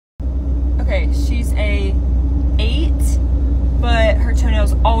She's a 8, but her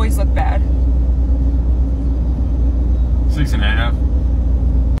toenails always look bad.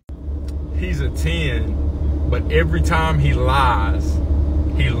 6.5. He's a 10, but every time he lies,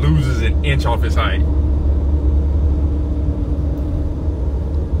 he loses an inch off his height.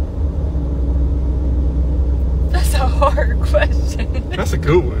 That's a hard question. That's a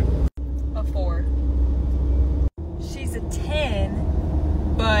good one. A 4. She's a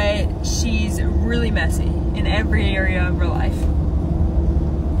 10, but she's really messy in every area of her life.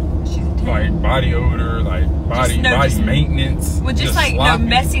 She's a 10. Like body odor, like body maintenance. Well, just like sloppy. No,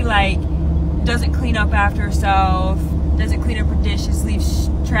 messy, like doesn't clean up after herself, doesn't clean up her dishes, leaves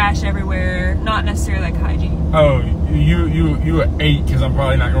trash everywhere. Not necessarily like hygiene. Oh, you an 8 because I'm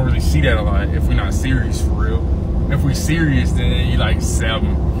probably not gonna really see that a lot if we're not serious for real. If we're serious, then you like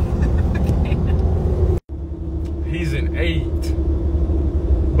 7. Okay. He's an 8,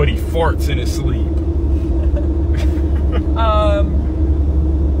 but he farts in his sleep.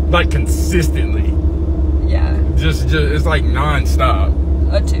 Like consistently. Yeah. Just it's like non-stop.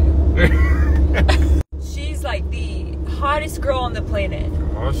 A 2. She's like the hottest girl on the planet.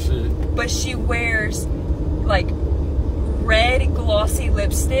 Oh shit. But she wears like red glossy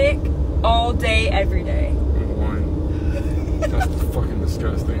lipstick all day, every day. That's fucking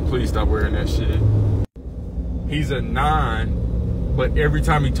disgusting. Please stop wearing that shit. He's a 9, but every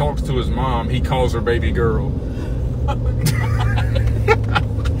time he talks to his mom, he calls her baby girl. Oh, God.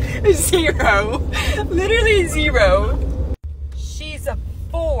 0. Literally 0. She's a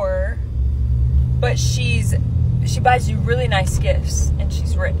 4, but she buys you really nice gifts, and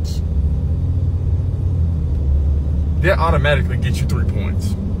she's rich. That automatically gets you 3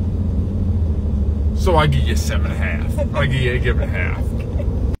 points. So I give you 7.5. I give it half. Okay.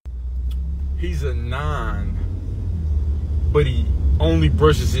 He's a 9, but he only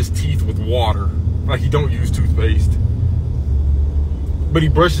brushes his teeth with water. Like he don't use toothpaste. But he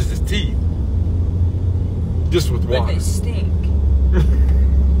brushes his teeth just with water. But they stink.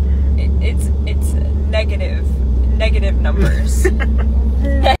 It's negative numbers.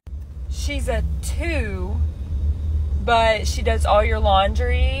 She's a 2, but she does all your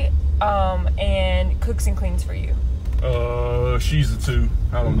laundry and cooks and cleans for you. She's a 2.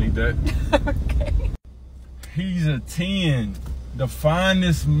 I don't need that. Okay. He's a 10, the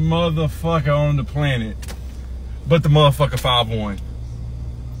finest motherfucker on the planet, but the motherfucker 5'1".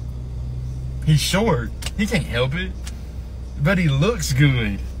 He's short. He can't help it, but he looks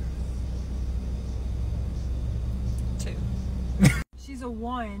good. 2. She's a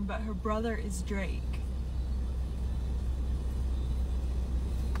 1, but her brother is Drake.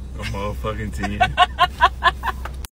 A motherfucking 10.